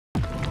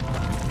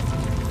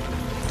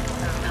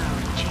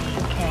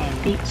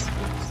Beats.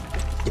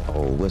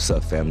 Yo, what's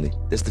up, family?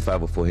 This is the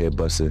 504 Head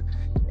Buster,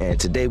 and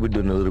today we're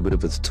doing a little bit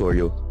of a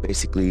tutorial.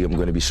 Basically, I'm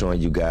going to be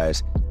showing you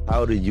guys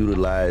how to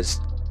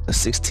utilize a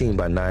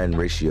 16:9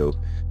 ratio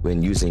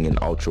when using an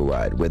ultra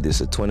wide, whether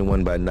it's a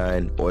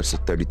 21:9 or it's a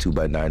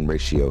 32:9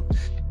 ratio.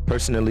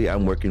 Personally,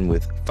 I'm working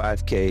with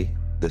 5K,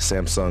 the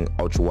Samsung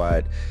ultra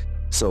wide,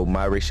 so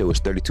my ratio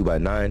is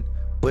 32:9.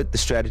 But the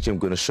strategy I'm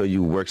going to show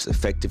you works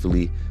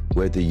effectively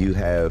whether you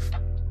have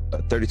a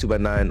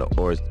 32:9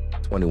 or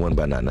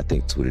 21:9. I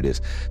think that's what it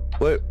is.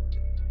 But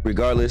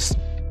regardless,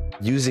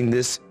 using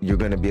this, you're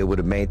going to be able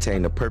to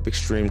maintain a perfect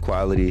stream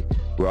quality.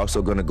 We're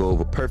also going to go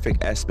over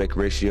perfect aspect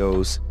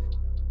ratios,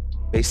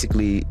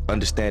 basically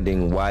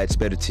understanding why it's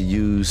better to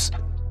use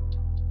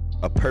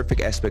a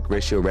perfect aspect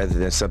ratio rather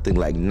than something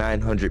like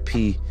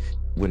 900p.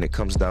 When it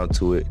comes down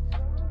to it,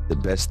 the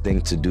best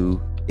thing to do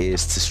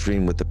is to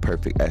stream with the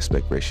perfect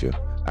aspect ratio.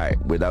 All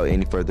right, without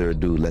any further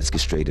ado, let's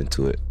get straight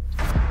into it.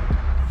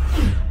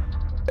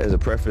 As a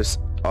preface,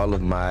 all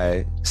of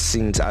my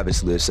scenes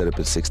obviously are set up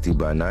at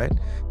 16:9.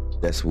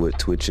 That's what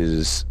Twitch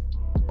is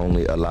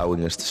only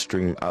allowing us to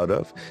stream out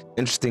of.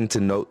 Interesting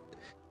to note,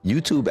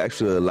 YouTube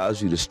actually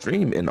allows you to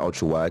stream in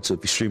ultra wide. So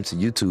if you stream to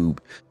YouTube,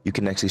 you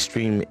can actually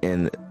stream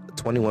in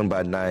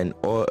 21:9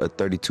 or a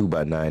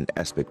 32:9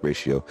 aspect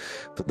ratio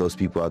for those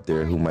people out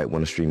there who might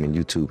want to stream in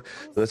YouTube.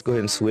 So let's go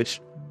ahead and switch.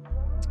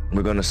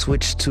 We're going to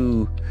switch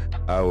to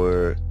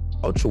our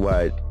ultra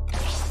wide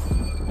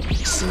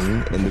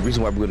scene, and the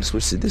reason why we're going to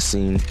switch to this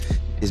scene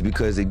is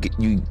because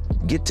you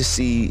get to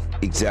see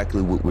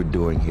exactly what we're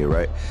doing here,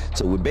 right?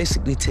 So we're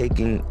basically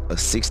taking a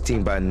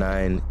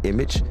 16:9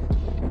 image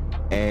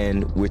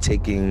and we're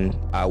taking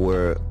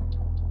our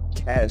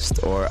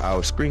cast or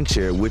our screen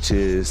share, which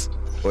is,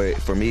 or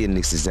for me in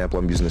this example,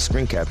 I'm using a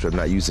screen capture. I'm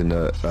not using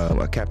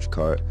a capture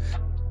card,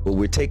 but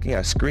we're taking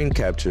our screen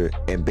capture,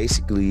 and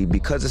basically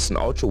because it's an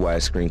ultra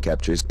wide screen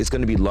capture, it's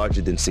going to be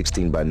larger than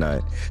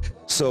 16:9.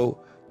 So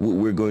what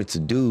we're going to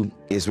do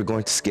is we're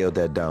going to scale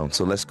that down.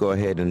 So let's go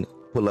ahead and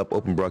pull up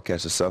Open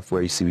Broadcaster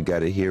software. You see we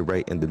got it here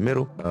right in the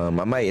middle. I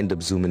might end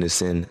up zooming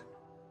this in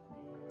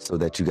so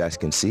that you guys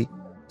can see.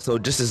 So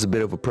just as a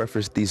bit of a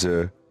preference, these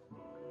are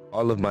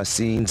all of my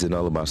scenes and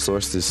all of my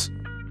sources.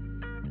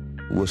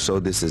 We'll show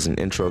this as an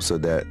intro so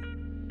that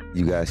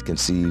you guys can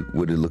see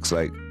what it looks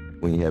like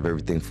when you have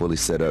everything fully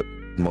set up.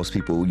 Most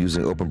people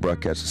using Open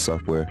Broadcaster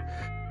software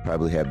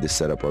probably have this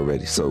set up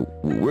already. So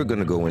what we're going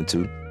to go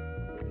into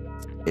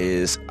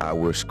is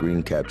our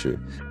screen capture.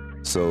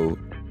 So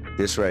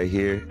this right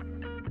here,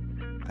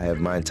 I have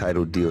mine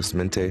titled Dios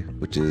Mente,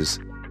 which is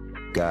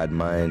God,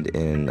 mind,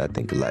 and I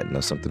think Latin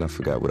or something. I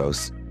forgot what I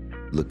was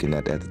looking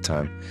at the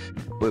time.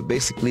 But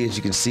basically, as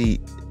you can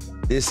see,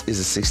 this is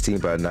a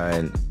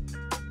 16:9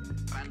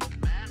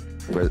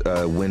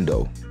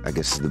 window, I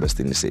guess is the best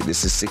thing to say.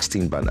 This is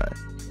 16:9.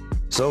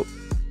 So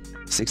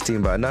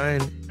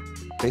 16:9,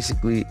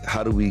 basically,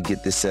 how do we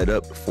get this set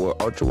up for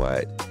ultra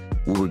wide?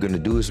 What we're going to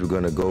do is we're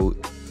going to go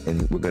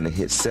and we're going to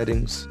hit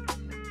settings.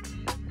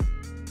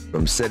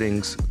 From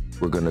settings,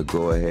 we're going to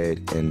go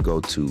ahead and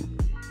go to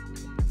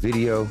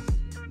video.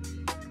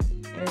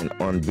 And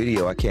on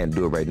video, I can't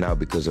do it right now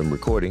because I'm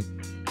recording,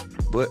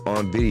 but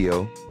on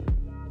video,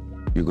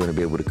 you're going to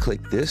be able to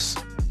click this,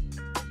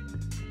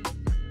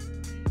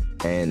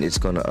 and it's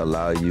going to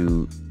allow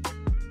you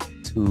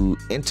to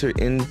enter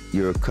in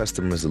your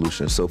custom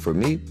resolution. So for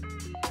me,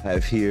 I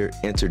have here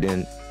entered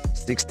in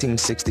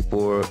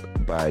 1664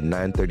 by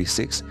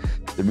 936.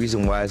 The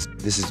reason why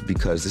this is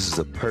because this is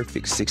a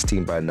perfect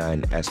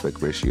 16:9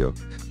 aspect ratio.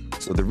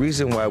 So the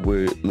reason why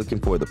we're looking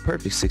for the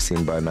perfect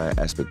 16:9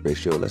 aspect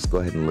ratio, let's go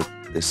ahead and look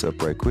this up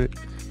right quick.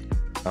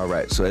 All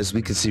right, so as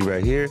we can see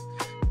right here,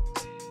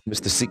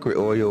 Mr. Secret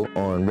Oil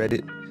on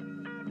Reddit,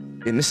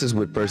 and this is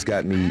what first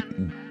got me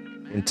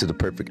into the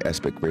perfect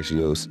aspect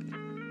ratios.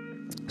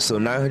 So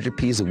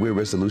 900p is a weird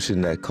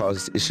resolution that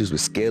causes issues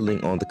with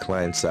scaling on the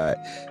client side.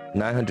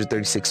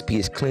 936p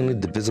is cleanly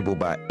divisible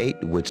by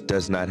 8, which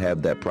does not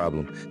have that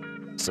problem.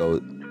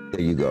 So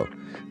there you go.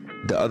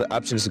 The other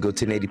option is to go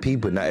 1080p,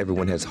 but not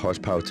everyone has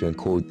horsepower to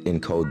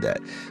encode that.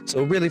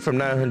 So really from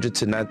 900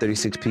 to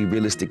 936p,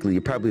 realistically,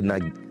 you're probably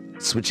not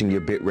switching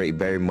your bit rate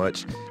very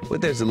much,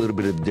 but there's a little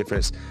bit of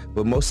difference.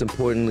 But most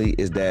importantly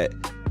is that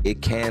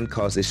it can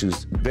cause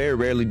issues. Very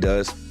rarely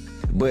does.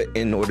 But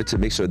in order to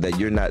make sure that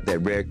you're not that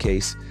rare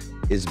case,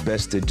 it's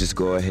best to just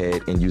go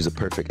ahead and use a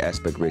perfect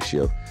aspect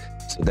ratio.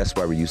 So that's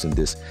why we're using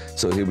this.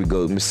 So here we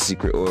go. Mr.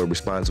 Secret Oil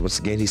responds once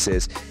again. He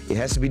says it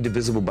has to be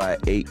divisible by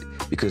 8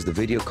 because the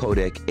video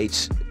codec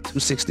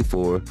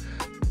H.264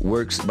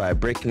 works by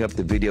breaking up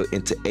the video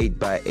into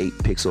 8x8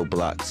 pixel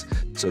blocks.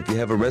 So if you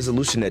have a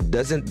resolution that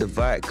doesn't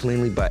divide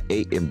cleanly by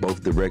 8 in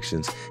both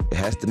directions, it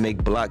has to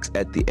make blocks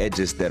at the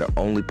edges that are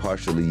only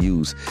partially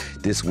used.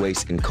 This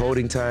wastes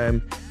encoding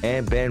time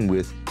and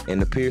bandwidth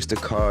and appears to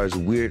cause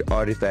weird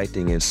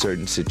artifacting in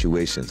certain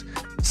situations.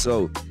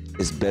 So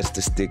it's best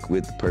to stick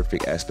with the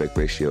perfect aspect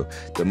ratio.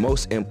 The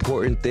most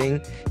important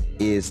thing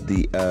is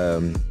the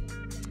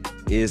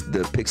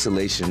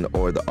pixelation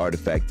or the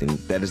artifacting.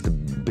 That is the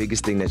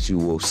biggest thing that you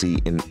will see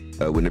in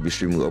whenever you're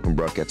streaming with open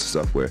broadcaster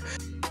software.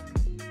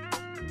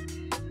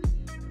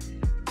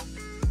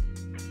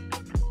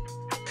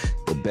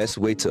 The best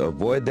way to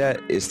avoid that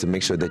is to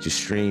make sure that you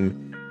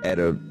stream at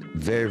a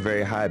very,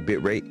 very high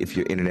bit rate if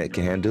your internet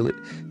can handle it.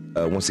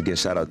 Once again,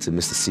 shout out to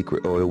Mr.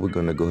 Secret Oil. We're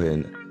going to go ahead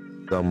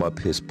and thumb up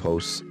his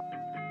post,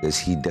 as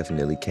he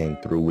definitely came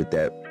through with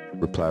that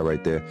reply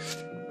right there.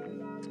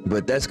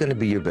 But that's going to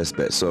be your best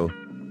bet. So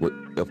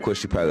of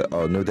course you probably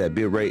all know that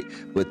bit rate,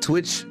 but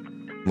Twitch,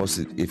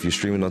 if you're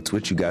streaming on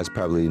Twitch, you guys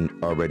probably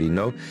already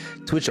know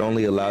Twitch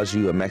only allows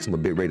you a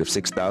maximum bit rate of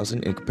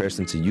 6,000 in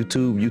comparison to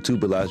YouTube.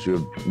 YouTube allows you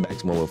a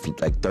maximum of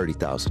like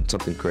 30,000,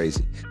 something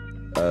crazy.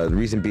 The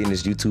reason being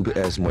is YouTube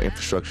has more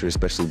infrastructure,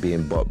 especially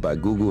being bought by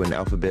Google and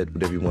Alphabet,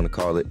 whatever you want to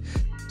call it.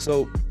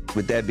 So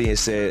with that being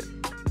said,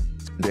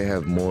 they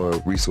have more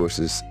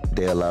resources.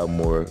 They allow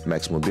more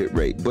maximum bit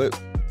rate, but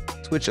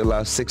Twitch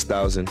allows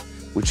 6,000.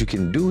 What you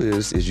can do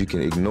is you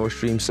can ignore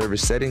stream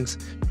service settings,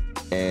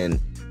 and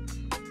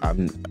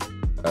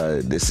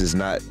this is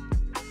not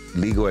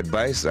legal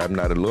advice. I'm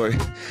not a lawyer.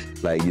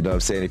 Like, you know what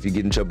I'm saying? If you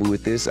get in trouble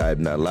with this,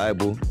 I'm not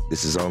liable.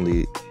 This is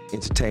only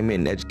entertainment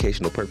and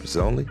educational purposes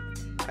only.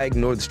 I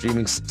ignore the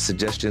streaming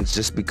suggestions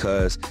just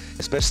because,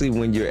 especially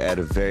when you're at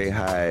a very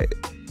high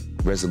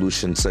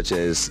resolution, such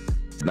as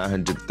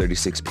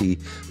 936p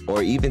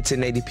or even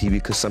 1080p,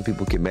 because some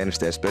people can manage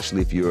that,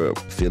 especially if you're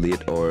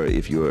affiliate or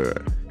if you're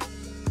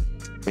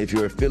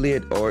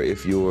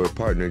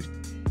partnered,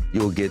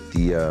 you'll get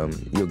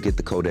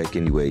the codec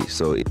anyway.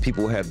 So if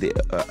people have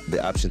the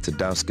option to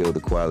downscale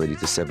the quality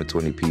to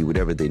 720p,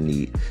 whatever they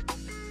need.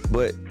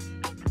 But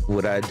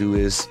what I do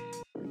is,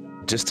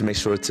 just to make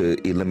sure to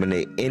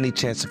eliminate any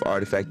chance of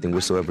artifacting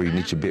whatsoever, you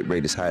need your bit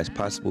rate as high as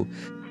possible.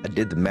 I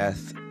did the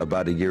math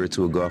about a year or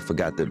two ago. I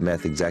forgot the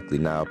math exactly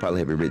now. I'll probably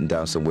have it written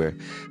down somewhere.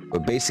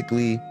 But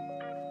basically,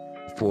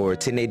 for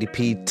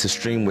 1080p to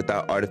stream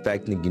without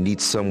artifacting, you need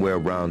somewhere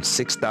around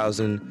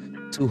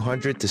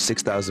 6,200 to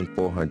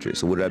 6,400.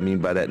 So what do I mean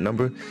by that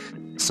number?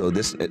 So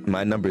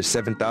my number is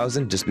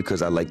 7,000, just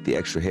because I like the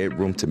extra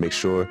headroom to make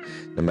sure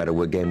no matter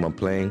what game I'm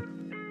playing.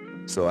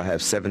 So I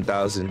have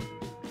 7,000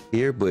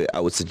 here, but I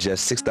would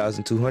suggest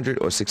 6,200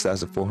 or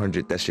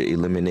 6,400. That should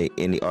eliminate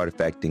any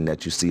artifacting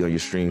that you see on your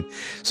stream.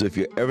 So if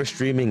you're ever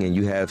streaming and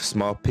you have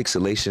small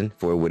pixelation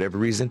for whatever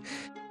reason,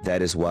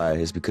 that is why.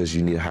 It's because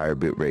you need a higher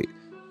bit rate.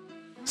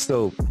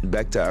 So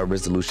back to our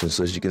resolution.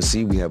 So as you can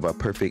see, we have our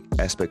perfect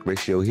aspect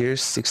ratio here,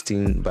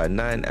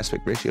 16:9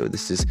 aspect ratio.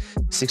 This is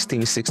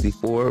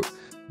 1664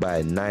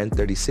 by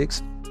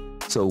 936.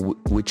 So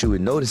what you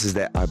would notice is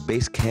that our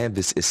base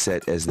canvas is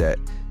set as that,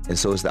 and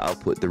so is the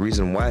output. The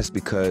reason why is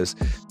because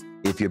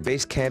if your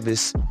base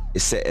canvas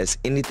is set as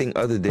anything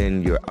other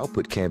than your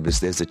output canvas,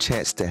 there's a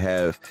chance to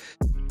have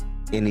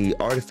any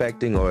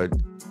artifacting or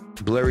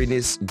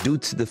blurriness due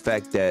to the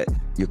fact that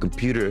your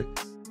computer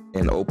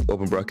and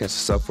open broadcaster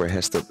software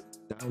has to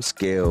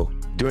downscale.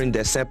 During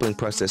that sampling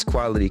process,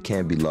 quality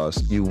can be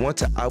lost. You want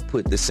to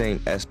output the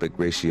same aspect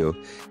ratio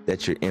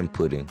that you're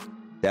inputting.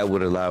 That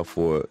would allow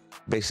for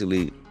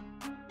basically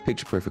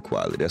picture perfect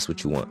quality. That's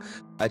what you want.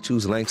 I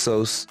choose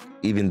Lanczos,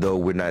 even though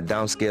we're not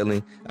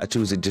downscaling. I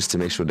choose it just to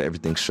make sure that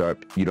everything's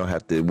sharp. You don't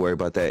have to worry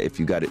about that if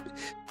you got it.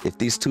 If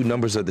these two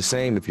numbers are the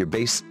same, if your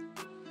base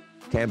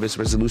canvas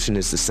resolution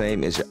is the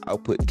same as your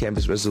output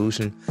canvas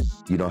resolution,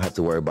 you don't have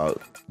to worry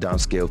about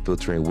downscale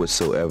filtering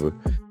whatsoever.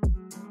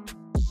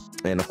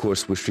 And of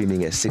course, we're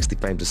streaming at 60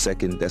 frames a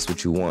second. That's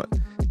what you want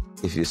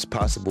if it's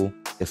possible.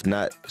 If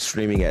not,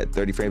 streaming at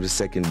 30 frames a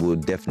second will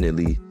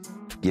definitely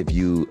give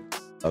you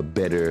a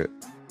better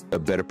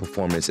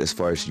performance as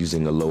far as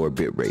using a lower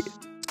bit rate.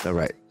 All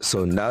right,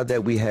 so now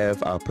that we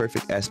have our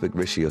perfect aspect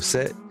ratio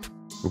set,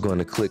 we're going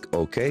to click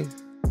OK.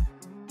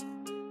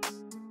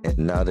 And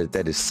now that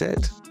that is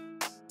set,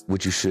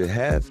 what you should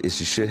have is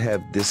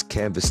this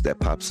canvas that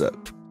pops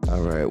up.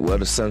 All right, well,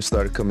 the sun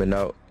started coming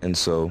out, and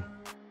so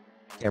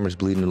camera's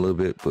bleeding a little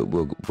bit, but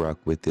we'll rock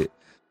with it.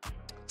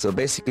 So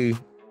basically,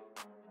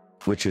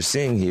 what you're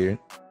seeing here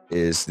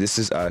is this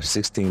is our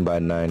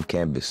 16:9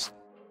 canvas.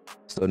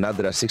 So now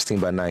that our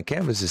 16:9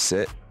 canvas is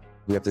set,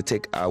 we have to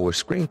take our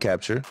screen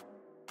capture.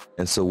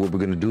 And so what we're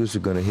going to do is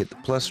we're going to hit the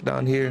plus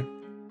down here.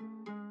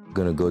 We're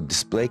going to go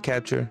display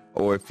capture,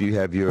 or if you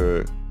have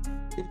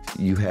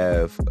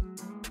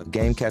a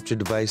game capture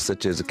device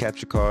such as a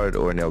capture card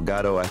or an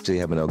Elgato. I actually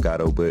have an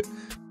Elgato, but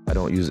I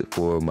don't use it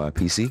for my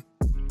PC.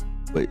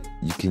 But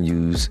you can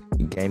use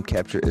game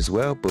capture as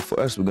well. But for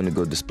us, we're going to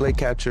go display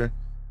capture,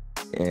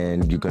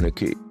 and you're going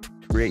to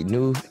create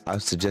new. I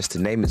suggest to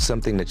name it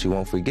something that you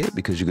won't forget,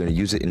 because you're going to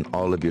use it in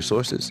all of your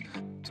sources.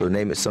 So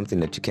name it something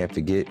that you can't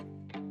forget.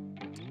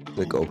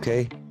 Click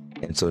OK.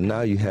 And so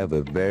now you have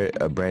a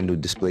brand new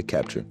display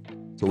capture.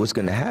 So what's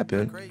going to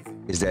happen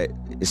is that,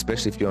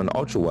 especially if you're on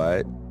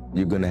ultra-wide,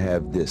 you're going to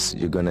have this.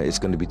 It's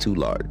going to be too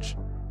large.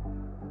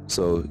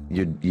 So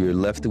you're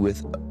left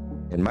with,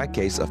 in my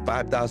case, a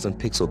 5,000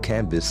 pixel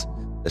canvas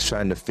that's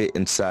trying to fit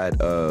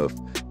inside of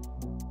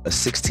a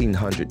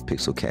 1,600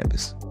 pixel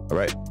canvas.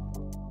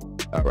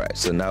 All right,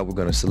 so now we're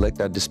going to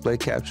select our display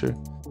capture.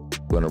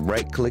 We're going to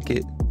right click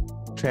it,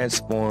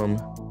 transform,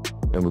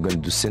 and we're going to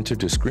do center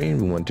to screen.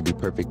 We want it to be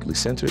perfectly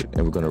centered,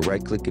 and we're going to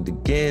right click it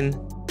again,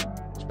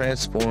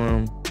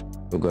 transform.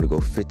 We're going to go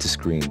fit to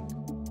screen.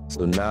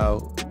 So now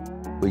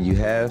what you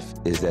have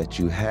is that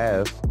you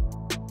have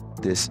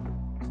this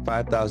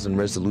 5000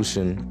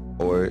 resolution,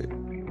 or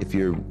if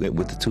you're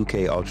with the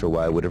 2K ultra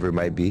wide, whatever it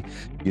might be,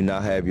 you now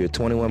have your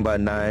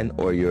 21:9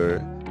 or your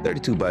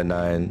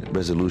 32:9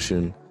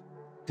 resolution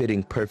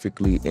fitting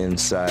perfectly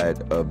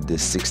inside of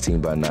this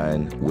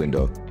 16:9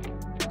 window.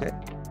 Okay,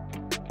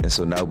 and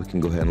so now we can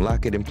go ahead and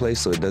lock it in place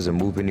so it doesn't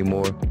move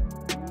anymore.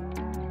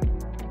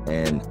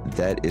 And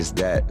that is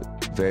that.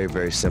 Very,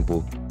 very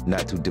simple,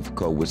 not too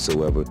difficult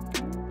whatsoever.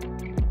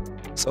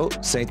 So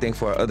same thing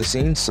for our other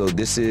scenes. So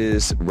this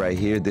is right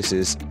here,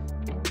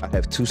 I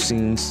have two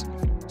scenes.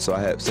 So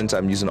since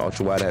I'm using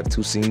ultra wide, I have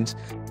two scenes.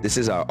 This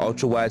is our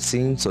ultra wide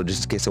scene. So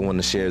just in case I want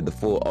to share the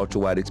full ultra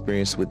wide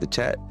experience with the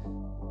chat.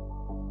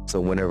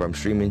 So whenever I'm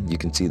streaming, you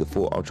can see the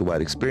full ultra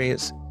wide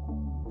experience.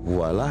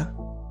 Voila.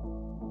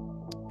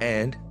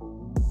 And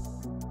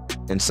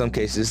in some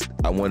cases,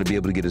 I want to be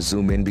able to get a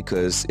zoom in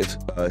because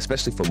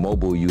especially for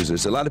mobile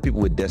users, a lot of people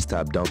with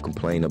desktop don't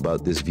complain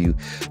about this view,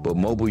 but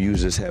mobile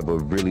users have a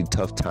really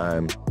tough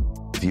time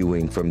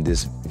viewing from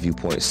this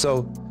viewpoint.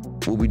 So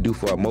what we do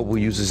for our mobile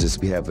users is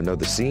we have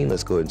another scene.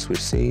 Let's go ahead and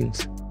switch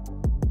scenes.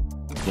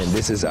 And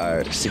this is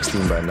our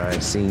 16:9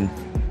 scene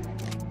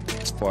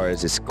as far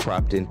as it's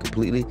cropped in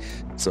completely.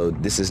 So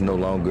this is no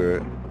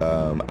longer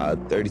a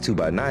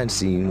 32:9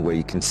 scene where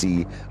you can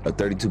see a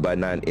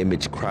 32:9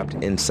 image cropped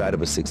inside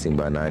of a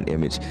 16:9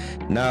 image.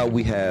 Now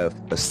we have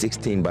a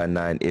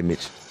 16:9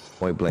 image,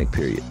 point blank,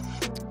 period.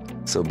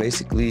 So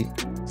basically,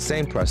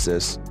 same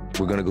process.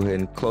 We're gonna go ahead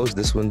and close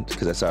this one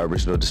because that's our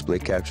original display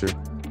capture.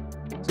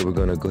 So we're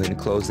gonna go ahead and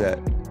close that.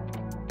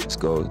 Let's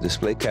go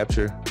display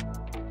capture,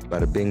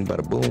 bada bing,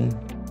 bada boom.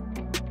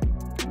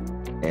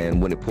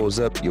 And when it pulls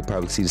up, you'll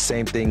probably see the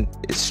same thing.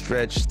 It's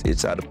stretched,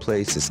 it's out of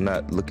place, it's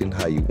not looking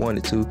how you want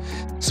it to.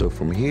 So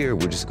from here,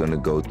 we're just gonna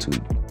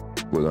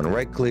we're gonna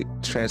right click,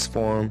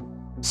 transform,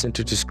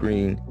 center to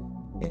screen,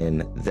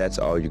 and that's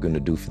all you're gonna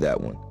do for that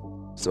one.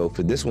 So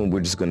for this one, we're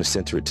just gonna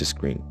center it to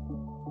screen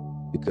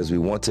because we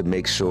want to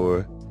make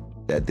sure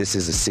that this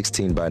is a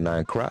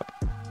 16:9 crop.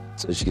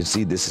 So as you can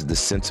see, this is the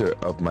center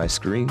of my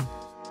screen.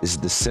 This is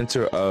the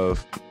center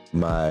of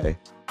my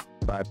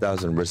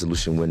 5000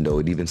 resolution window.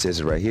 It even says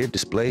it right here,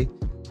 display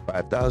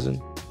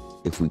 5000.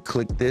 If we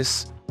click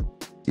this,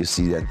 you'll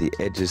see that the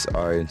edges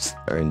are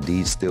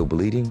indeed still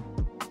bleeding.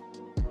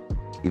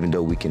 Even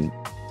though we can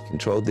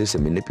control this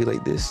and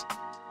manipulate this,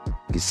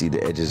 you can see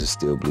the edges are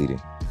still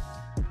bleeding.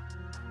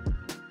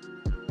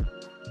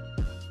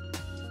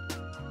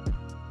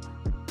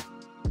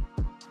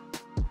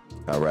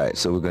 All right,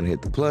 so we're gonna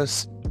hit the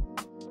plus.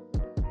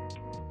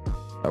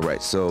 All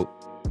right, so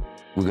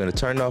we're going to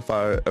turn off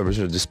our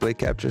original display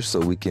capture so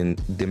we can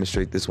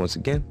demonstrate this once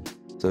again.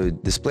 So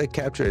display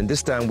capture, and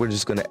this time we're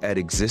just going to add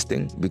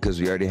existing because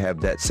we already have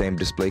that same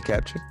display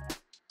capture.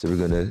 So we're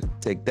going to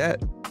take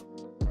that.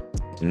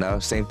 And now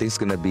same thing's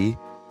going to be,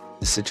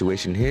 the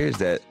situation here is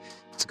that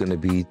it's going to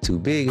be too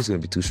big, it's going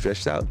to be too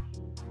stretched out.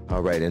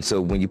 All right, and so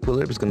when you pull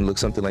it up, it's going to look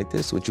something like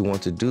this. What you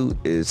want to do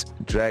is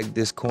drag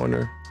this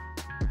corner,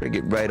 bring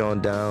it right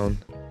on down.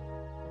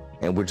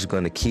 And we're just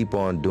going to keep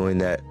on doing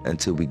that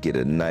until we get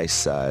a nice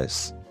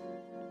size.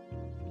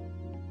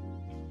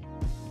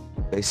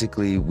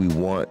 Basically, we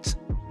want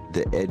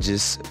the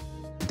edges,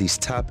 these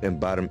top and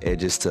bottom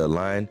edges, to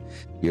align.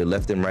 Your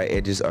left and right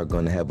edges are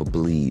going to have a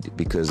bleed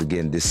because,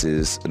 again, this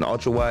is an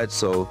ultra wide,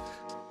 so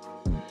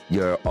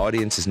your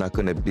audience is not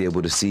going to be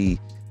able to see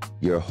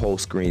your whole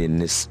screen in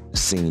this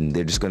scene.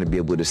 They're just going to be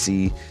able to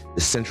see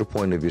the central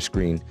point of your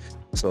screen.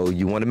 So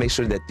you want to make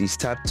sure that these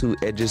top two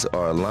edges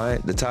are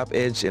aligned. The top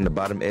edge and the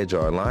bottom edge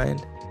are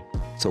aligned.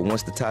 So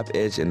once the top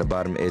edge and the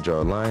bottom edge are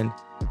aligned,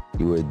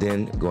 you are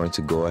then going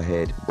to go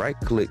ahead, right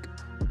click,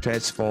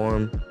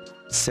 transform,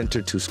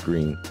 center to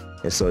screen.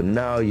 And so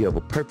now you have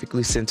a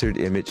perfectly centered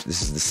image.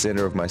 This is the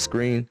center of my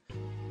screen.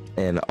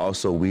 And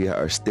also we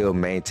are still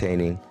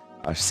maintaining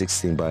our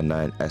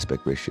 16:9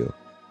 aspect ratio.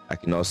 I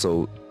can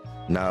also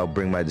now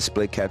bring my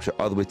display capture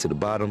all the way to the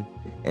bottom,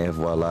 and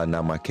voila,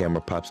 now my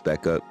camera pops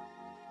back up.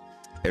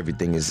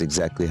 Everything is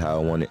exactly how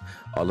I want it.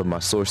 All of my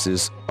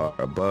sources are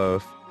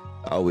above.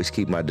 I always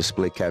keep my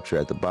display capture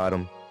at the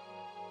bottom,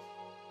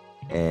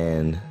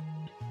 and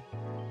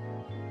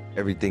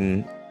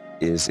everything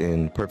is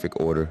in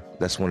perfect order.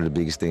 That's one of the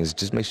biggest things.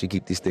 Just make sure you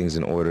keep these things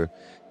in order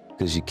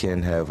because you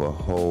can have a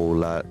whole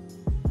lot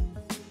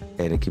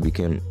and it can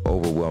become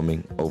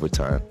overwhelming over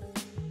time.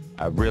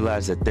 I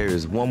realized that there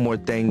is one more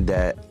thing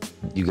that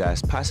you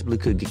guys possibly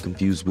could get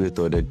confused with,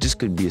 or that just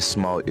could be a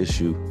small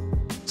issue.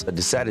 So I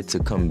decided to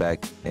come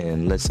back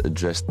and let's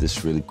address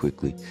this really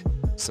quickly.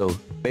 So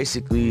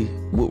basically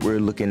what we're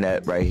looking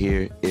at right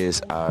here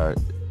is our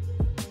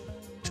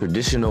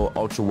traditional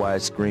ultra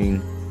wide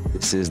screen.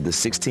 This is the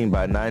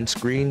 16:9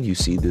 screen. You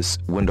see this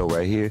window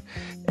right here,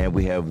 and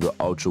we have the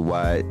ultra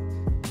wide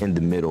in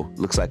the middle.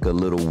 Looks like a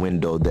little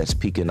window that's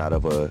peeking out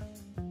of a,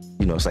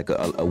 it's like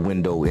a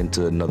window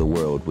into another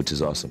world, which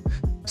is awesome.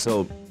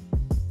 So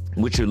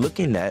what you're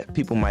looking at,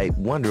 people might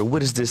wonder,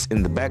 what is this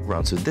in the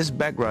background? So this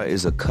background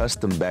is a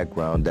custom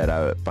background that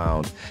I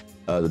found.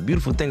 The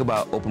beautiful thing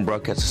about Open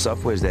Broadcaster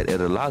software is that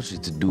it allows you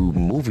to do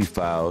movie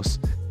files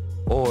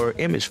or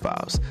image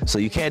files. So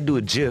you can't do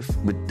a GIF,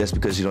 but that's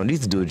because you don't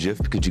need to do a GIF,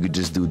 because you could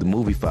just do the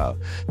movie file.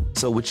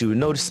 So what you would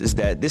notice is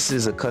that this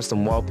is a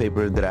custom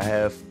wallpaper that I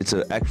have. It's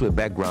actually a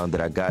background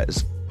that I got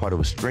as part of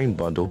a stream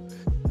bundle.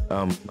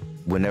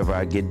 Whenever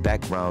I get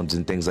backgrounds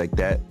and things like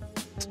that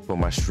for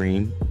my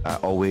stream, I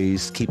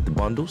always keep the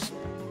bundles.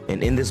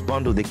 And in this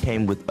bundle, they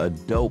came with a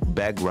dope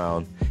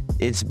background.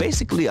 It's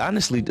basically,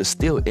 honestly, a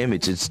still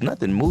image. It's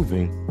nothing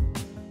moving.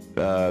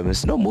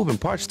 There's no moving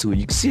parts to it.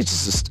 You can see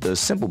it's just a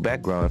simple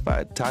background. If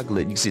I toggle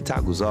it, you can see it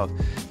toggles off.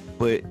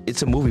 But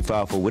it's a movie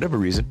file for whatever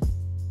reason.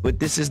 But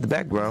this is the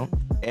background,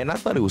 and I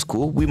thought it was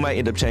cool. We might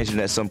end up changing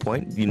it at some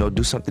point, you know,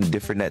 do something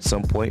different at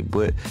some point.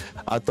 But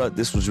I thought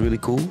this was really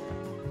cool.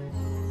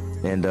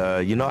 And,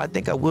 you know, I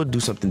think I will do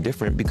something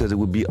different, because it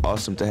would be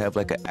awesome to have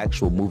like an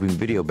actual moving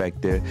video back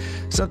there.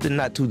 Something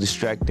not too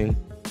distracting,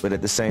 but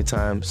at the same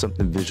time,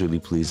 something visually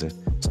pleasing.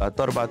 So I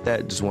thought about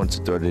that, just wanted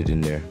to throw it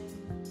in there.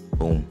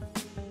 Boom.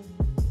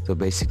 So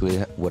basically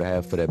what I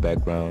have for that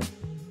background,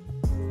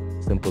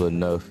 simple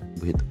enough.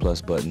 We hit the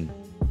plus button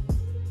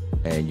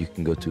and you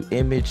can go to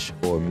image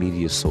or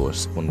media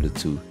source, one of the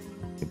two.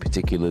 In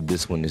particular,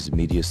 this one is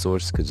media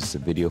source because it's a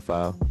video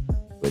file,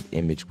 but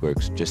image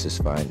works just as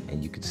fine,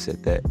 and you can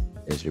set that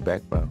as your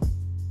background.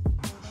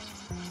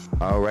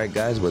 Alright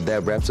guys, well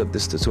that wraps up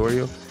this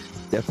tutorial.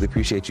 Definitely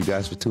appreciate you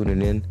guys for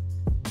tuning in.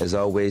 As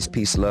always,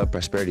 peace, love,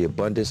 prosperity,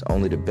 abundance,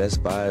 only the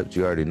best vibes.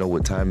 You already know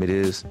what time it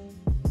is.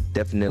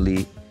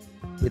 Definitely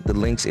hit the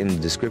links in the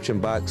description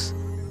box.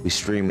 We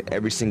stream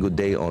every single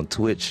day on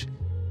Twitch.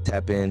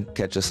 Tap in,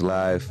 catch us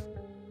live,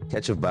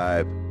 catch a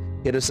vibe.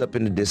 Hit us up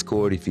in the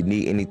Discord. If you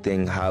need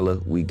anything, holla,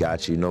 we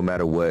got you, no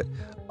matter what.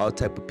 All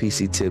type of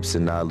PC tips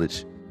and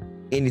knowledge.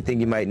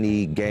 Anything you might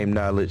need, game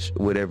knowledge,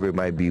 whatever it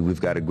might be. We've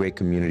got a great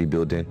community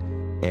building,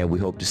 and we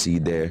hope to see you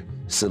there.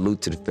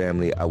 Salute to the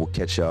family. I will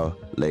catch y'all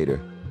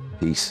later.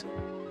 Peace.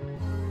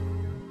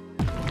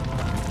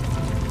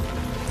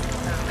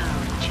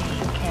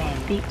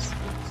 OGK Beats.